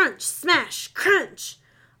 wham, crunch, smash, crunch.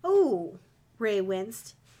 Oh, Ray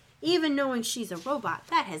winced. Even knowing she's a robot,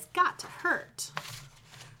 that has got to hurt.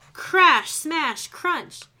 Crash, smash,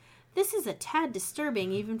 crunch. This is a tad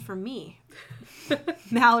disturbing even for me.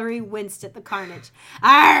 Mallory winced at the carnage.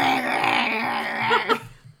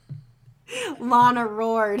 Lana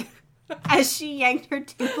roared. As she yanked her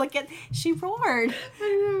duplicate, she roared.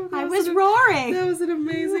 I was roaring. That was an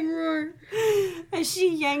amazing roar. As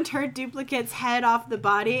she yanked her duplicate's head off the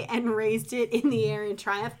body and raised it in the air in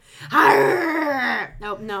triumph.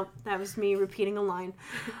 No, that was me repeating a line.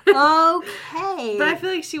 Okay. But I feel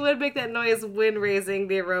like she would make that noise when raising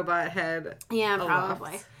the robot head. Yeah,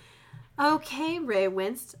 probably. Okay, Ray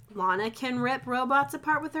winced. Lana can rip robots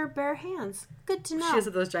apart with her bare hands. Good to know. She has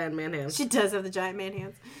those giant man hands. She does have the giant man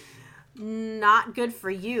hands. Not good for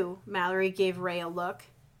you, Mallory gave Ray a look.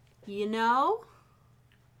 You know?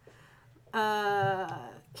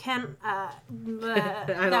 That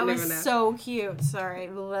was so cute. Sorry.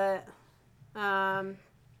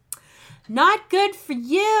 Not good for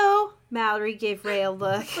you, Mallory gave Ray a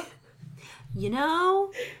look. You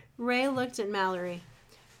know? Ray looked at Mallory.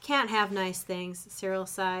 Can't have nice things, Cyril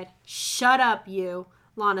sighed. Shut up, you,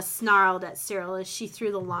 Lana snarled at Cyril as she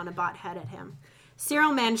threw the Lana Bot head at him.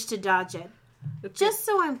 Cyril managed to dodge it. Just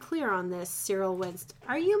so I'm clear on this, Cyril winced.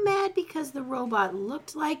 Are you mad because the robot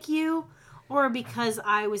looked like you? Or because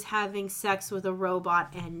I was having sex with a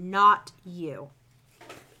robot and not you?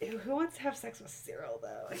 Ew, who wants to have sex with Cyril,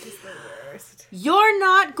 though? He's the worst. You're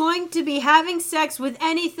not going to be having sex with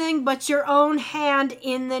anything but your own hand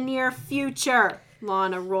in the near future,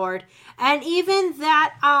 Lana roared. And even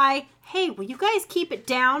that Hey, will you guys keep it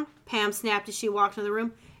down? Pam snapped as she walked into the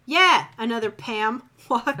room. Yeah, another Pam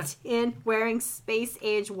walked in wearing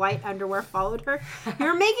space-age white underwear followed her.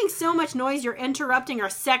 You're making so much noise you're interrupting our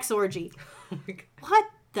sex orgy. Oh my God. What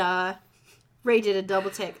the? Ray did a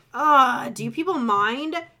double take. Do you people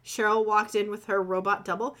mind? Cheryl walked in with her robot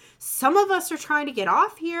double. Some of us are trying to get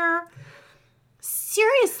off here.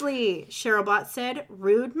 Seriously, Cherylbot said.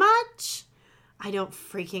 Rude much? I don't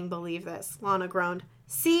freaking believe this, Lana groaned.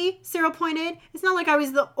 See, Cyril pointed. It's not like I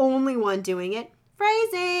was the only one doing it.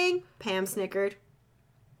 Phrasing, Pam snickered.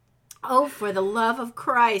 Oh, for the love of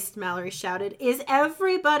Christ, Mallory shouted. Is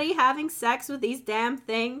everybody having sex with these damn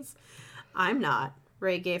things? I'm not.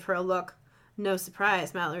 Ray gave her a look. No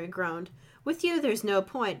surprise, Mallory groaned. With you, there's no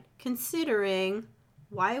point, considering...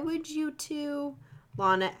 Why would you two?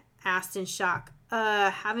 Lana asked in shock.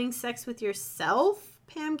 Having sex with yourself?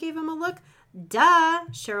 Pam gave him a look. Duh,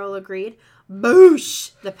 Cheryl agreed.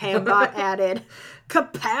 Boosh, the Pam bot added.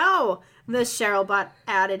 Kapow, the Cheryl bot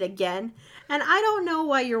added again. And I don't know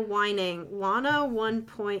why you're whining. Lana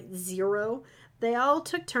 1.0. They all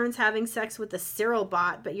took turns having sex with the Cyril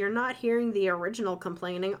bot, but you're not hearing the original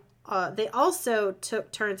complaining. They also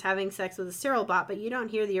took turns having sex with the Cyril bot, but you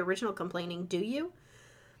don't hear the original complaining, do you?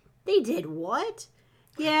 They did what?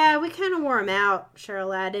 Yeah, we kind of wore him out,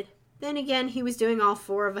 Cheryl added. Then again, he was doing all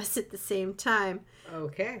four of us at the same time.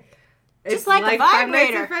 Okay. Just like a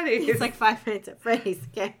vibrator. It's like 5 Nights at Freddy's.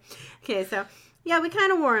 Okay, so, yeah, we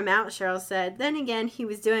kind of wore him out, Cheryl said. Then again, he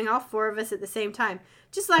was doing all four of us at the same time.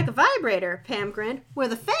 Just like a vibrator, Pam grinned.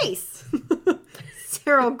 With a face.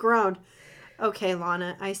 Cyril groaned. Okay,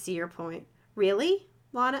 Lana, I see your point. Really?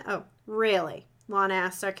 Lana? Oh, really? Lana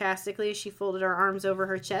asked sarcastically as she folded her arms over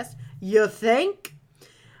her chest. You think?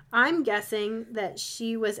 I'm guessing that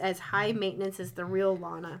she was as high maintenance as the real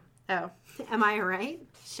Lana. Oh, am I right?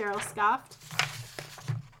 Cheryl scoffed.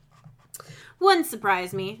 Wouldn't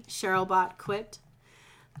surprise me, Cheryl bot quipped.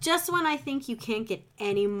 Just when I think you can't get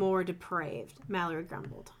any more depraved, Mallory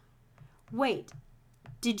grumbled. Wait,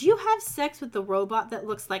 did you have sex with the robot that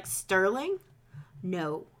looks like Sterling?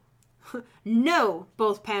 No. No,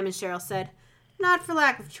 both Pam and Cheryl said. Not for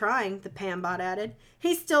lack of trying, the Pam bot added.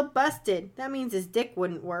 He's still busted. That means his dick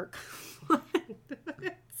wouldn't work.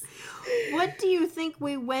 What do you think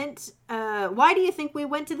we went... why do you think we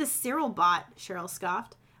went to the Cyril bot? Cheryl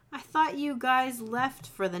scoffed. I thought you guys left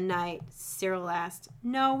for the night, Cyril asked.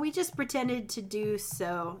 No, we just pretended to do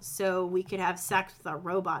so we could have sex with our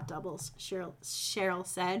robot doubles, Cheryl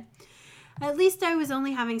said. At least I was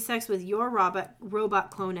only having sex with your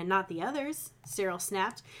robot clone and not the others, Cyril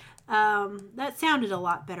snapped. That sounded a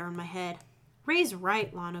lot better in my head. Ray's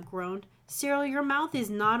right, Lana groaned. Cyril, your mouth is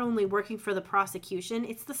not only working for the prosecution,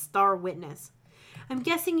 it's the star witness. I'm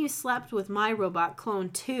guessing you slept with my robot clone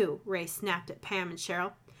too, Ray snapped at Pam and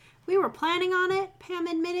Cheryl. We were planning on it, Pam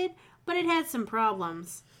admitted, but it had some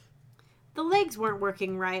problems. The legs weren't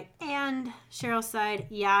working right, and, Cheryl sighed,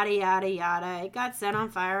 yada yada yada, it got set on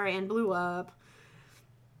fire and blew up.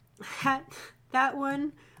 That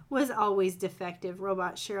one was always defective,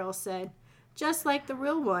 Robot Cheryl said. Just like the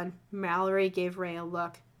real one. Mallory gave Ray a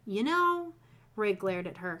look. You know, Ray glared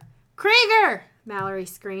at her. Krieger! Mallory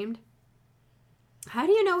screamed. How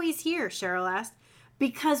do you know he's here? Cheryl asked.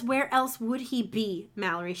 Because where else would he be?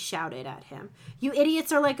 Mallory shouted at him. You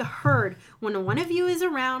idiots are like a herd. When one of you is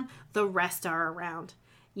around, the rest are around.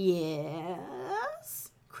 Yes?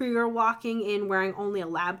 Krieger walking in wearing only a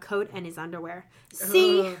lab coat and his underwear.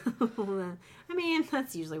 See? I mean,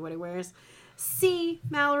 that's usually what he wears. See?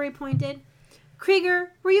 Mallory pointed.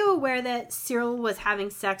 Krieger, were you aware that Cyril was having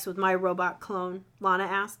sex with my robot clone? Lana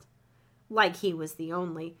asked. Like he was the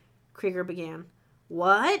only. Krieger began.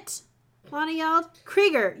 What? Lana yelled.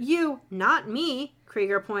 Krieger, you, not me.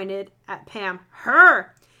 Krieger pointed at Pam.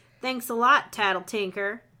 Her! Thanks a lot, Tattle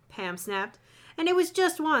Tinker, Pam snapped. And it was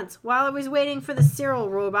just once, while I was waiting for the Cyril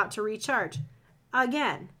robot to recharge.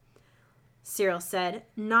 Again. Cyril said,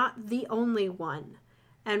 not the only one.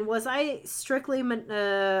 And I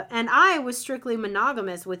was strictly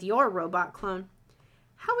monogamous with your robot clone.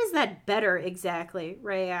 How is that better exactly?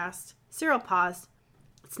 Ray asked. Cyril paused.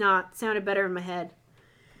 It's not. It sounded better in my head.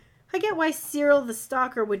 I get why Cyril the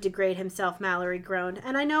stalker would degrade himself, Mallory groaned.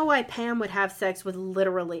 And I know why Pam would have sex with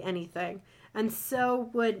literally anything. And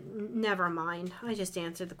so would... Never mind. I just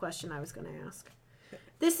answered the question I was going to ask.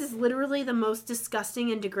 This is literally the most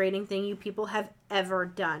disgusting and degrading thing you people have ever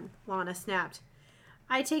done, Lana snapped.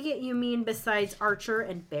 I take it you mean besides Archer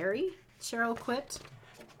and Barry? Cheryl quipped.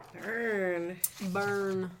 Burn.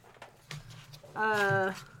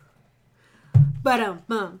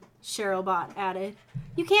 Cheryl Bot added.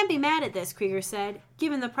 You can't be mad at this, Krieger said.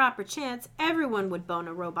 Given the proper chance, everyone would bone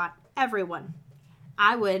a robot. Everyone.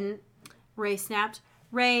 I wouldn't, Ray snapped.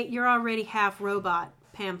 Ray, you're already half robot,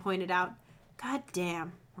 Pam pointed out. God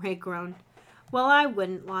damn, Ray groaned. Well, I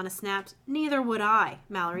wouldn't, Lana snapped. Neither would I,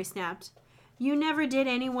 Mallory snapped. You never did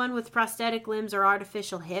anyone with prosthetic limbs or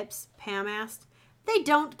artificial hips? Pam asked. They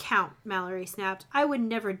don't count, Mallory snapped. I would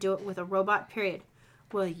never do it with a robot, period.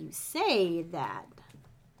 Well, you say that.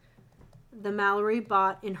 The Mallory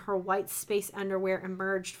bot in her white space underwear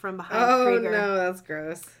emerged from behind Krieger. Oh, no, that's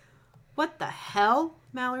gross. What the hell?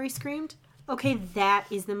 Mallory screamed. Okay, that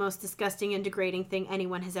is the most disgusting and degrading thing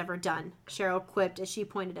anyone has ever done, Cheryl quipped as she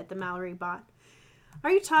pointed at the Mallory bot. Are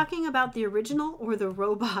you talking about the original or the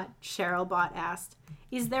robot? Cheryl bot asked.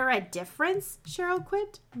 Is there a difference? Cheryl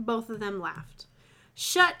quipped. Both of them laughed.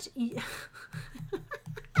 Shut... It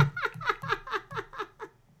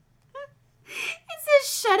says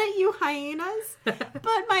shut it, you hyenas.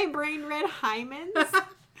 But my brain read hymens.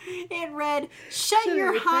 It read shut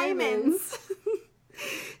your hymens.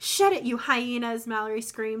 Shut it, you hyenas, Mallory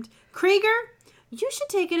screamed. Krieger, you should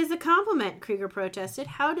take it as a compliment, Krieger protested.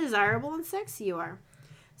 How desirable and sexy you are.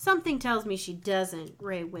 Something tells me she doesn't,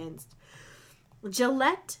 Ray winced.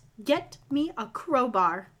 Gillette, get me a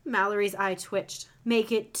crowbar. Mallory's eye twitched.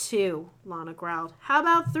 Make it 2, Lana growled. How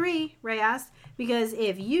about 3, Ray asked. Because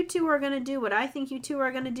if you two are going to do what I think you two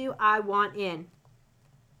are going to do, I want in.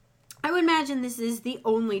 I would imagine this is the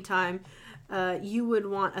only time you would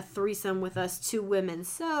want a threesome with us 2 women.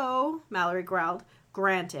 So, Mallory growled,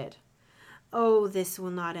 granted. Oh, this will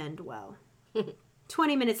not end well.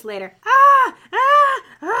 20 minutes later, ah, ah,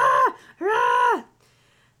 ah, ah.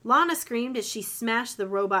 Lana screamed as she smashed the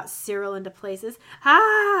robot Cyril into places.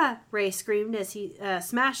 Ah! Ray screamed as he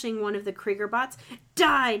smashing one of the Krieger bots.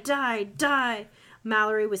 Die, die, die!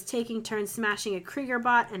 Mallory was taking turns smashing a Krieger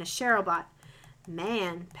bot and a Cheryl bot.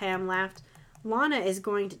 Man, Pam laughed. Lana is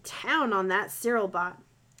going to town on that Cyril bot.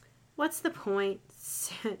 What's the point?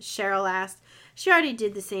 Cheryl asked. She already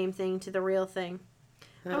did the same thing to the real thing.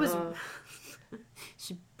 I was...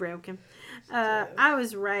 She broke him. I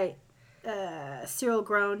was right. Cyril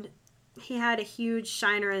groaned. He had a huge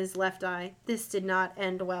shiner in his left eye. This did not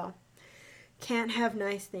end well. Can't have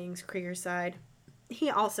nice things, Krieger sighed. He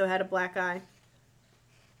also had a black eye.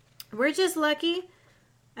 We're just lucky.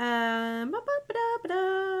 We're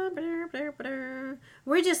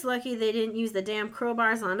just lucky they didn't use the damn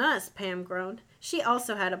crowbars on us, Pam groaned. She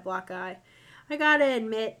also had a black eye. I gotta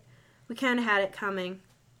admit, we kinda had it coming.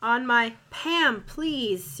 On my... Pam,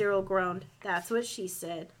 please, Cyril groaned. That's what she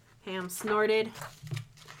said. Pam snorted.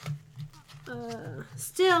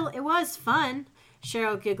 Still, it was fun.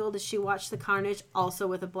 Cheryl giggled as she watched the carnage, also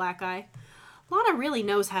with a black eye. Lana really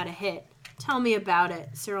knows how to hit. Tell me about it,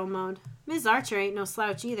 Cyril moaned. Ms. Archer ain't no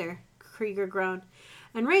slouch either, Krieger groaned.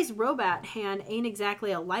 And Ray's robot hand ain't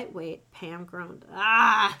exactly a lightweight, Pam groaned.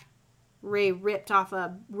 Ah! Ray ripped off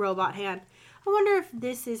a robot hand. I wonder if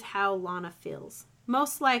this is how Lana feels.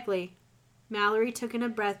 Most likely. Mallory took in a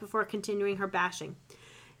breath before continuing her bashing.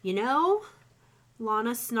 You know,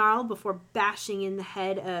 Lana snarled before bashing in the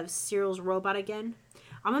head of Cyril's robot again.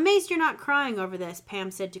 I'm amazed you're not crying over this,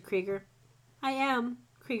 Pam said to Krieger. I am,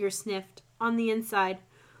 Krieger sniffed, on the inside,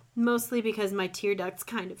 mostly because my tear ducts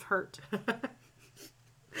kind of hurt.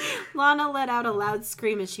 Lana let out a loud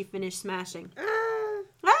scream as she finished smashing.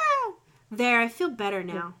 Ah! There, I feel better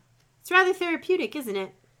now. It's rather therapeutic, isn't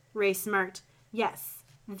it? Ray smirked. Yes,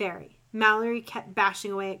 very. Mallory kept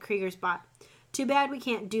bashing away at Krieger's bot. Too bad we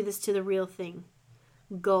can't do this to the real thing.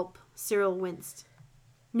 Gulp. Cyril winced.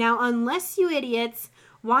 Now, unless you idiots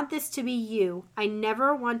want this to be you, I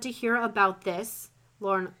never want to hear about this,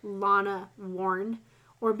 Lana warned,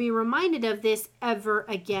 or be reminded of this ever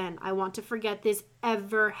again. I want to forget this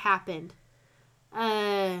ever happened.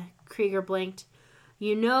 Krieger blinked.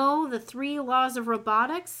 You know the 3 laws of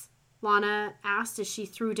robotics? Lana asked as she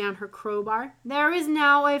threw down her crowbar. There is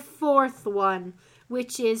now a 4th one,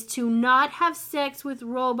 which is to not have sex with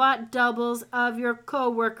robot doubles of your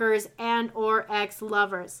co-workers and or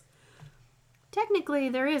ex-lovers. Technically,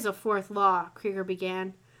 there is a 4th law, Krieger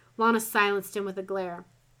began. Lana silenced him with a glare.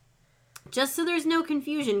 Just so there's no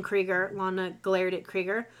confusion, Krieger, Lana glared at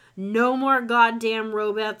Krieger. No more goddamn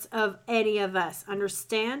robots of any of us,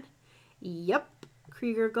 understand? Yep,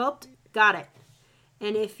 Krieger gulped. Got it.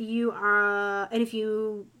 And if you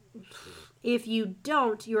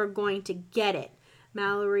don't, you're going to get it,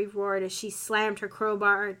 Mallory roared as she slammed her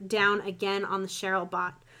crowbar down again on the Cheryl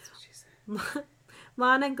bot. That's what she said.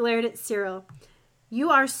 Lana glared at Cyril. You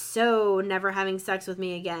are so never having sex with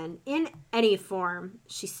me again, in any form.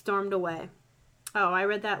 She stormed away. Oh, I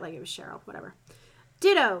read that like it was Cheryl. Whatever.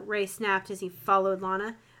 Ditto, Ray snapped as he followed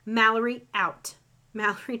Lana. Mallory out.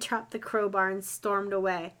 Mallory dropped the crowbar and stormed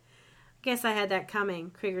away. Guess I had that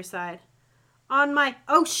coming, Krieger sighed. On my...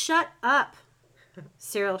 Oh, shut up!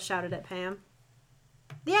 Cyril shouted at Pam.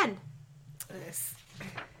 The end. Nice.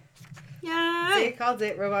 See, Yay! called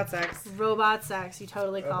it robot sex. Robot sex. You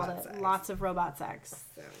totally Robot called it. sex. Lots of robot sex.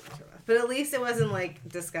 So much robot. But at least it wasn't like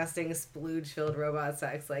disgusting, splooge-filled robot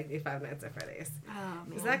sex like the Five Nights at Freddy's. Oh, man.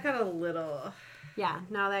 Because that got a little... Yeah,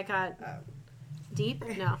 now that got deep.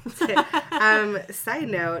 No. Side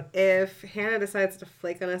note, if Hannah decides to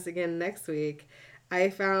flake on us again next week, I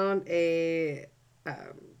found a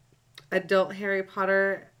adult Harry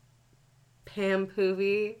Potter Pam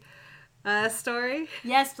Poovey story,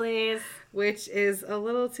 Yes, please. which is a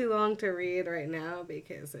little too long to read right now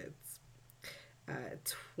because it's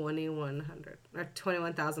 2,100 or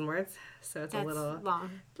 21,000 words, so it's That's a little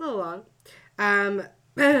long. long.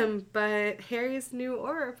 But Harry's new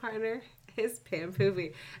aura partner is Pam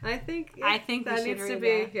Poovey, and I think we that should needs to read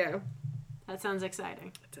be that. yeah. That sounds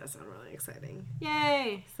exciting. It does sound really exciting.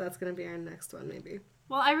 Yay! So that's gonna be our next one, maybe.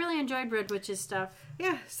 Well, I really enjoyed Red Witch's stuff.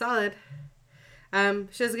 Yeah, solid. She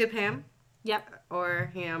does a good Pam. Yep.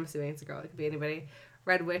 Or, I'm assuming it's a girl. It could be anybody.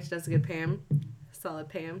 Red Witch does a good Pam. Solid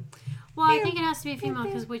Pam. Well, I Yeah. think it has to be a female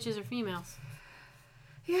because witches are females,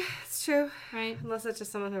 Yeah, it's true. right? Unless it's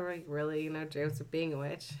just someone who really, dreams of being a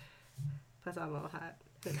witch. Puts on a little hat.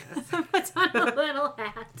 Who knows? Puts on a little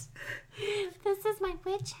hat. This is my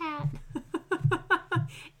witch hat.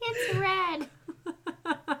 It's red.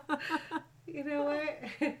 You know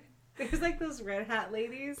what? There's like those red hat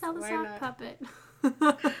ladies. Tell the Why sock not? puppet.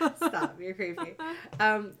 Stop, you're creepy.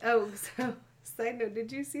 So side note,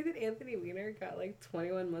 did you see that Anthony Weiner got like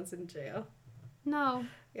 21 months in jail? No.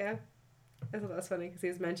 Yeah. I thought that was funny because he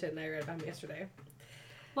was mentioned and I read about him yesterday.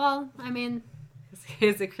 Well, I mean,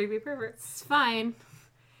 He's a creepy pervert. it's fine.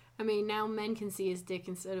 I mean, now men can see his dick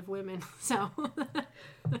instead of women, so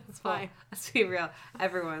that's fine. Let's be real.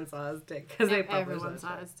 Everyone saw his dick because they published Everyone that saw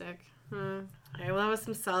shit. his dick. All right, well, that was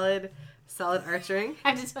some solid archering. I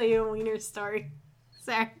have to tell you a wiener story.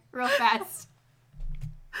 Sorry, real fast.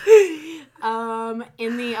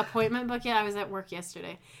 In the appointment book, I was at work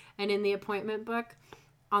yesterday, and in the appointment book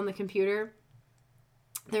on the computer,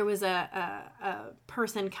 there was a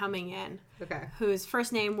person coming in Okay. whose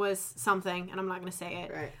first name was something, and I'm not going to say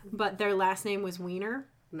it, Right. but their last name was Wiener,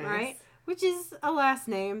 Nice. right? Which is a last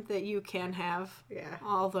name that you can have, Yeah.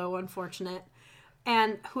 although unfortunate.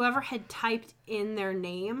 And whoever had typed in their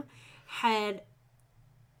name had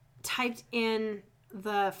typed in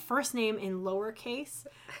the first name in lowercase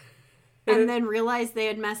and then realized they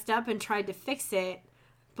had messed up and tried to fix it,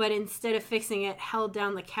 but instead of fixing it, held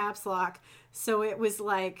down the caps lock. So it was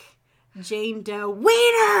like Jane Doe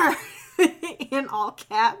Wiener in all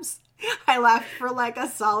caps. I laughed for like a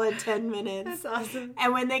solid 10 minutes. That's awesome.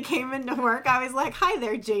 And when they came into work, I was like, "Hi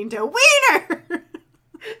there, Jane Doe Wiener."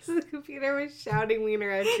 So the computer was shouting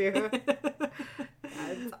wiener at you.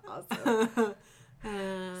 That's awesome. So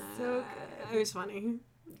good. It was funny.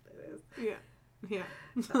 It is. Yeah.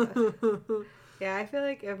 Yeah, I feel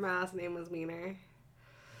like if my last name was Wiener,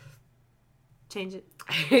 Change it.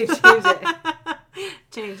 I'd change it.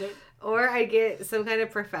 Change it. Or I get some kind of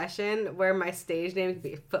profession where my stage name could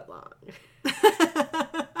be Footlong.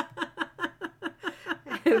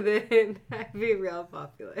 And then I'd be real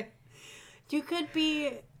popular. You could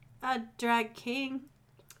be a drag king.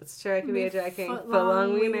 It's true, I could be a drag king.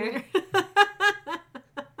 Footlong Wiener.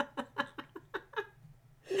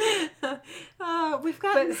 We've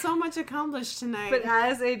gotten so much accomplished tonight. But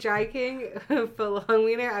as a drag king, Footlong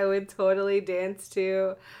Wiener, I would totally dance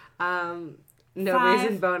to No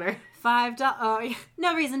Reason Boner. $5. Oh, yeah.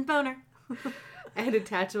 No reason, boner. And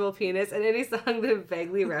Detachable Penis, and any song that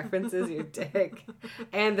vaguely references your dick.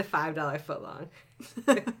 And the $5 footlong.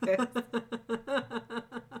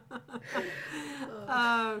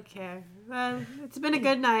 Okay. Well, it's been a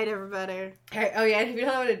good night, everybody. Oh yeah, if you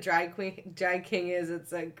don't know what a drag king is,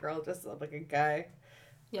 it's a girl dressed up like a guy.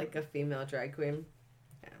 Yep. Like a female drag queen.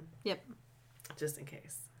 Yeah. Yep. Just in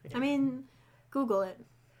case. Yeah. I mean, Google it.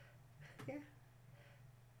 Yeah.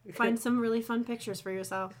 Find some really fun pictures for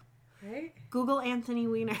yourself. Right? Google Anthony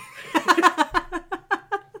Weiner.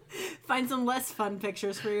 Find some less fun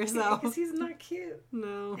pictures for yourself. Because he's not cute.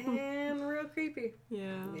 No. And real creepy.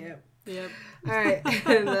 Yeah. Yep. Yep. All right.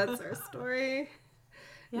 And that's our story.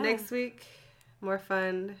 Yeah. Next week, more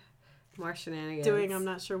fun, more shenanigans. Doing I'm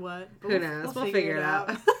not sure what. But Who knows? We'll figure it out.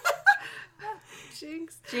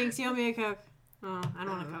 Jinx. Jinx, you owe me a Coke. Oh, I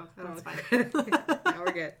don't want a Coke. I don't That's want fine. Now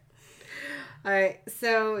we're good. All right.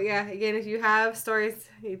 So, yeah, again, if you have stories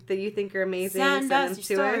that you think are amazing, Send them us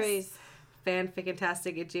to your us. stories.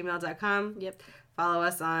 fanfickentastic@gmail.com. Yep. Follow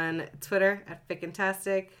us on Twitter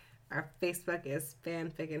 @fickentastic. Our Facebook is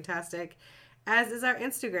fanfickentastic. as is our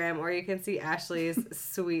Instagram, or you can see Ashley's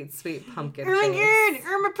sweet, sweet pumpkin face.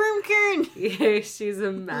 Irma Pumpkin! Yeah, she's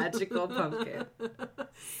a magical pumpkin.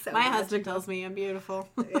 So My husband tells me I'm beautiful.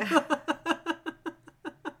 Yeah.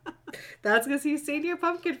 That's because he's seen your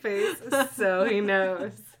pumpkin face, so he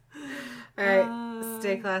knows. All right,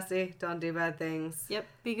 stay classy. Don't do bad things. Yep,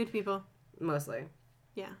 be good people. Mostly.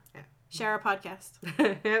 Yeah. Share our podcast.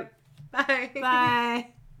 Yep. Bye.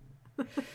 Bye.